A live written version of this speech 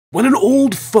When an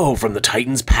old foe from the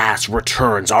Titans' past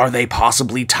returns, are they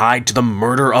possibly tied to the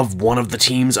murder of one of the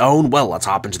team's own? Well, let's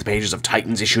hop into the pages of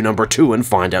Titans issue number 2 and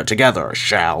find out together,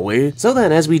 shall we? So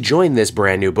then, as we join this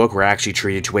brand new book, we're actually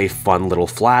treated to a fun little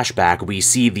flashback. We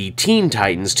see the Teen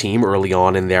Titans team early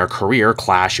on in their career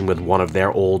clashing with one of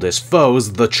their oldest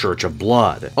foes, the Church of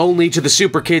Blood. Only to the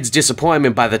Super Kids'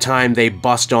 disappointment, by the time they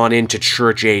bust on into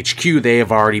Church HQ, they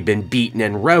have already been beaten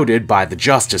and routed by the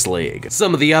Justice League.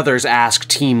 Some of the others ask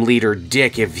Team Leader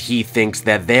Dick if he thinks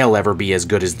that they'll ever be as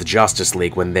good as the Justice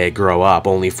League when they grow up,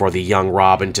 only for the young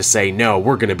Robin to say, no,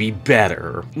 we're gonna be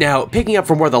better. Now, picking up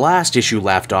from where the last issue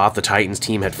left off, the Titans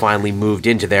team had finally moved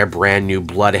into their brand new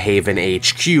Bloodhaven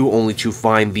HQ, only to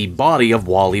find the body of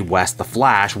Wally West the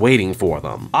Flash waiting for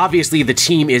them. Obviously, the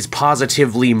team is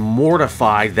positively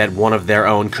mortified that one of their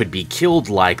own could be killed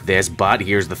like this, but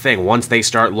here's the thing, once they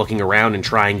start looking around and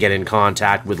try and get in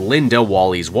contact with Linda,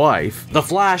 Wally's wife, the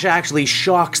Flash actually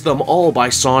shocks them all by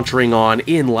sauntering on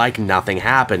in like nothing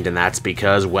happened, and that's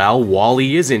because, well,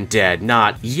 Wally isn't dead.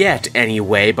 Not yet,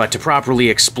 anyway, but to properly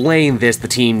explain this, the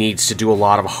team needs to do a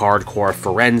lot of hardcore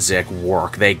forensic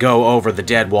work. They go over the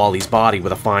dead Wally's body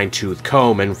with a fine-tooth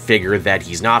comb and figure that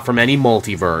he's not from any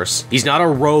multiverse. He's not a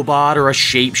robot or a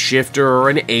shapeshifter or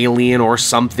an alien or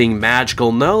something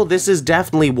magical. No, this is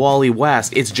definitely Wally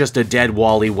West. It's just a dead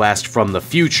Wally West from the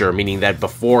future, meaning that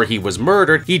before he was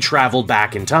murdered, he traveled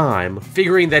back in time,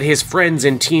 figuring that his friends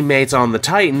and teammates on the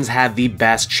Titans had the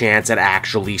best chance at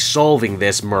actually solving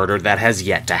this murder that has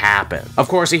yet to happen. Of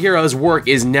course, a hero's work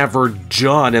is never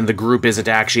done, and the group isn't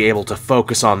actually able to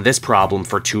focus on this problem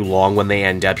for too long when they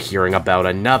end up hearing about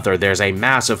another. There's a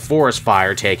massive forest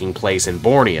fire taking place in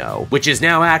Borneo, which is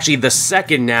now actually the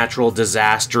second natural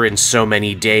disaster in so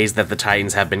many days that the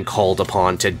Titans have been called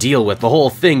upon to deal with. The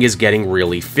whole thing is getting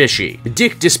really fishy.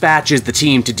 Dick dispatches the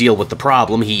team to deal with the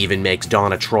problem. He even makes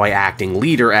Donna Troy acting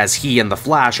leader, as he and the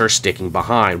Flash are sticking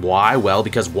behind. Why? Well,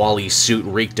 because Wally's suit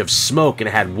reeked of smoke and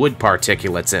had wood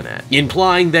particulates in it,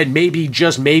 implying that maybe,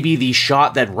 just maybe, the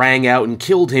shot that rang out and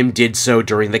killed him did so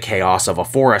during the chaos of a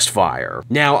forest fire.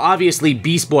 Now, obviously,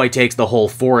 Beast Boy takes the whole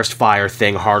forest fire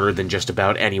thing harder than just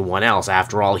about anyone else.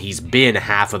 After all, he's been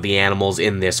half of the animals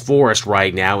in this forest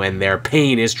right now, and their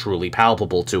pain is truly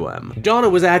palpable to him. Donna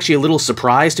was actually a little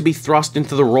surprised to be thrust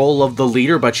into the role of the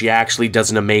leader, but she actually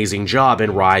does an amazing job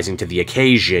in rising to the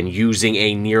occasion. Using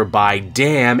a nearby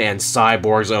dam and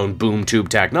Cyborg's own boom tube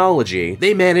technology,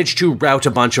 they manage to route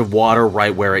a bunch of water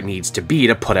right where it needs to be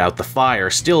to put out the fire.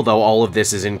 Still, though, all of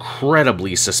this is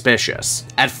incredibly suspicious.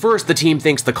 At first, the team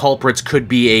thinks the culprits could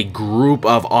be a group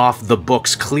of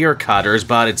off-the-books clear-cutters,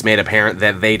 but it's made apparent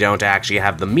that they don't actually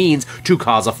have the means to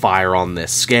cause a fire on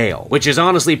this scale, which is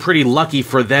honestly pretty lucky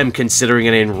for them, considering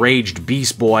an enraged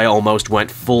Beast Boy almost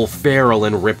went full feral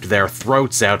and ripped their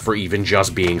throats out for even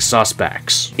just being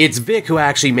suspects. It's Vic who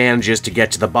actually manages to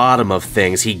get to the bottom of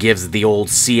things. He gives the old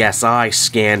CSI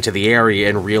scan to the area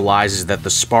and realizes that the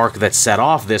spark that set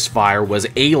off this fire was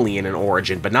alien in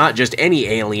origin, but not just any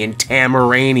alien,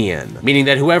 Tamaranian, meaning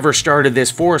that whoever started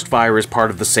this forest fire is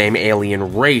part of the same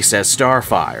alien race as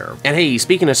Starfire. And hey,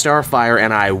 speaking of Starfire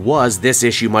and this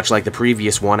issue, much like the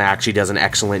previous one, actually does an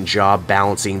excellent job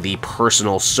balancing the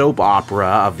personal soap opera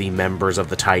of the members of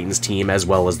the Titans team as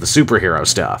well as the superhero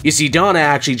stuff. You see, Donna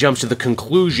actually jumps to the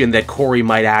conclusion that Corey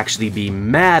might actually be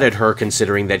mad at her,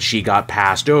 considering that she got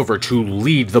passed over to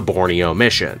lead the Borneo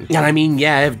mission. And I mean,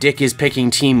 yeah, if Dick is picking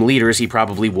team leaders, he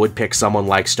probably would pick someone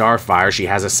like Starfire. She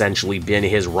has essentially been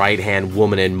his right-hand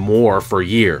woman and more for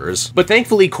years. But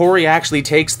thankfully, Corey actually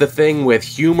takes the thing with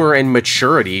humor and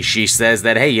maturity. She says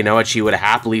that, hey, you know what, she would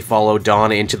happily follow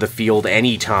Donna into the field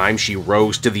anytime. She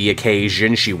rose to the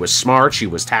occasion, she was smart, she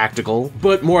was tactical.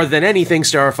 But more than anything,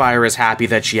 Starfire is happy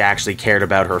that she actually cared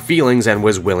about her feelings and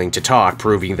was willing to talk,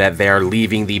 proving that they're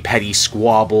leaving the petty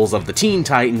squabbles of the Teen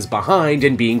Titans behind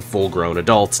and being full-grown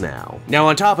adults now. Now,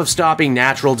 on top of stopping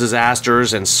natural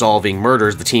disasters and solving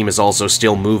murders, the team is also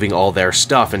still moving all their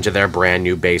stuff into their brand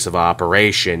new base of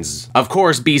operations. Of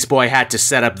course, Beast Boy had to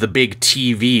set up the big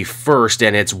TV first,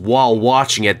 and it's while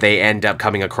watching it they end up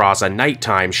coming across a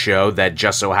nighttime show that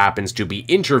just so happens to be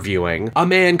interviewing a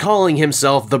man calling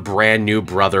himself the brand new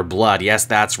Brother Blood. Yes,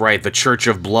 that's right, the Church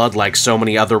of Blood, like so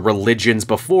many other religions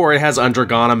before it, has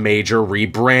undergone a major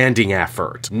rebranding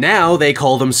effort. Now they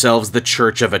call themselves the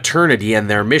Church of Eternity, and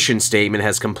their mission statement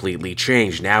has completely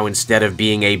changed. Now, instead of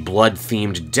being a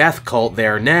blood-themed death cult,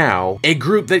 they're now a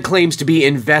group that claims to be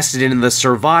invested in the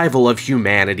survival of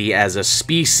humanity as a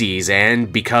species,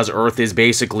 and because Earth is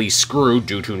basically screwed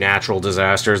due to natural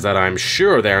disasters that I'm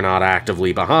sure they're not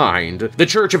actively behind, the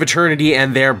Church of Eternity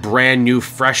and their brand new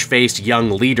fresh-faced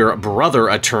young leader, Brother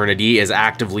Eternity, is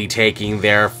actively taking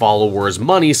their followers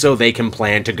money so they can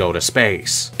plan to go to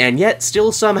space. And yet,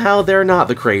 still somehow they're not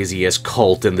the craziest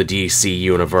cult in the DC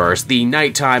universe. The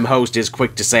Nighttime host is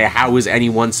quick to say, how is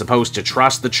anyone supposed to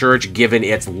trust the church given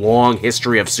its long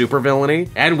history of supervillainy?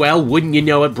 And well, wouldn't you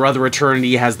know it, Brother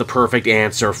Eternity has the perfect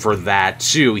answer for that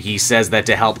too. He says that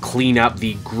to help clean up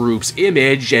the group's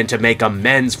image and to make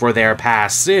amends for their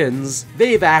past sins,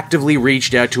 they've actively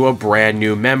reached out to a brand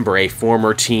new member, a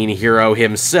former teen hero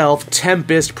himself,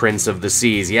 Tempest, Prince of the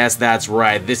Seas. Yes, that's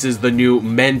right, this is the new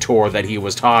mentor that he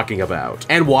was talking about.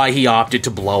 And why he opted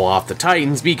to blow off the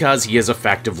Titans, because he has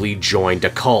effectively joined a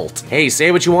cult. Hey,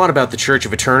 say what you want about the Church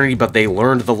of Eternity, but they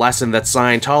learned the lesson that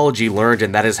Scientology learned,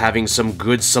 and that is having some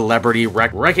good celebrity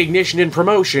recognition and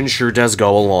promotion sure does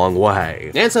go a long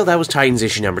way. And so that was Titans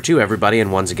issue number 2, everybody,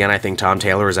 and once again, I think Tom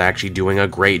Taylor is actually doing a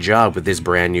great job with this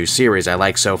brand new series. I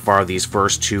like so far these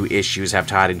first 2 issues have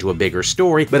tied into a bigger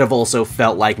story, but have also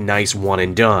felt like nice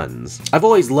one-and-dones. I've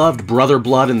always loved Brother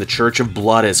Blood and the Church of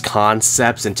Blood as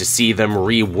concepts, and to see them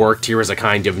reworked here as a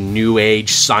kind of new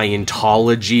age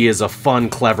Scientology is a fun,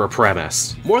 clever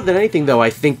premise. More than anything though, I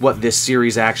think what this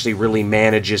series actually really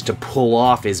manages to pull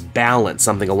off is balance,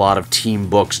 something a lot of team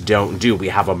books don't do. We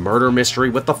have a murder mystery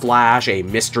with the Flash, a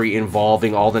mystery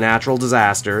involving all the natural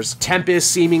disasters,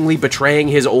 Tempest seemingly betraying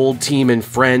his old team and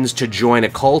friends to join a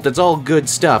cult. It's all good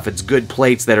stuff, it's good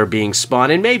plates that are being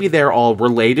spun, and maybe they're all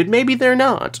related, maybe they're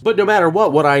not. But no matter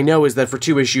what I know is that for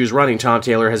 2 issues running, Tom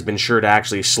Taylor has been sure to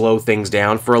actually slow things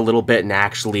down for a little bit and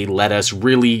actually let us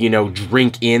really, you know,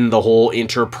 drink in the whole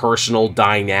interpersonal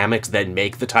dynamics that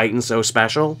make the Titans so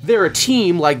special. They're a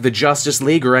team like the Justice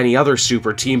League or any other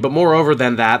super team, but moreover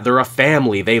than that, they're a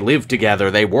family. They live together,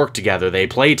 they work together, they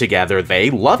play together, they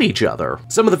love each other.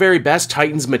 Some of the very best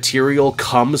Titans material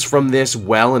comes from this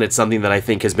well, and it's something that I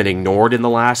think has been ignored in the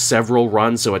last several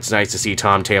runs, so it's nice to see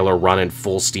Tom Taylor running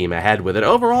full steam ahead with it.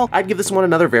 Overall, I'd give this one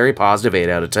another very positive 8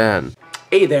 out of 10.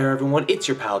 Hey there everyone, it's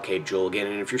your pal Cape Joel again,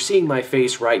 and if you're seeing my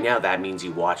face right now, that means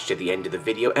you watched to the end of the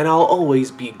video, and I'll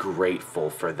always be grateful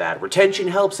for that. Retention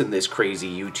helps in this crazy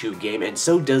YouTube game, and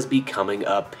so does becoming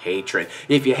a patron.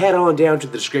 If you head on down to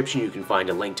the description, you can find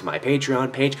a link to my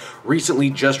Patreon page. Recently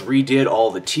just redid all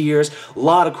the tiers, a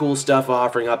lot of cool stuff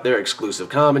offering up there, exclusive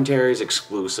commentaries,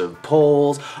 exclusive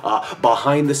polls,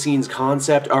 behind the scenes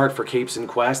concept art for Capes and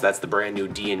Quest. That's the brand new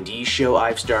D&D show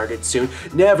I've started soon.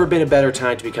 Never been a better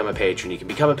time to become a patron. You can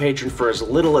become a patron for as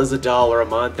little as $1 a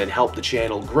month and help the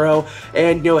channel grow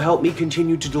and, you know, help me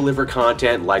continue to deliver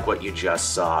content like what you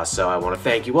just saw. So I want to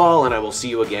thank you all, and I will see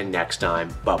you again next time.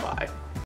 Bye-bye.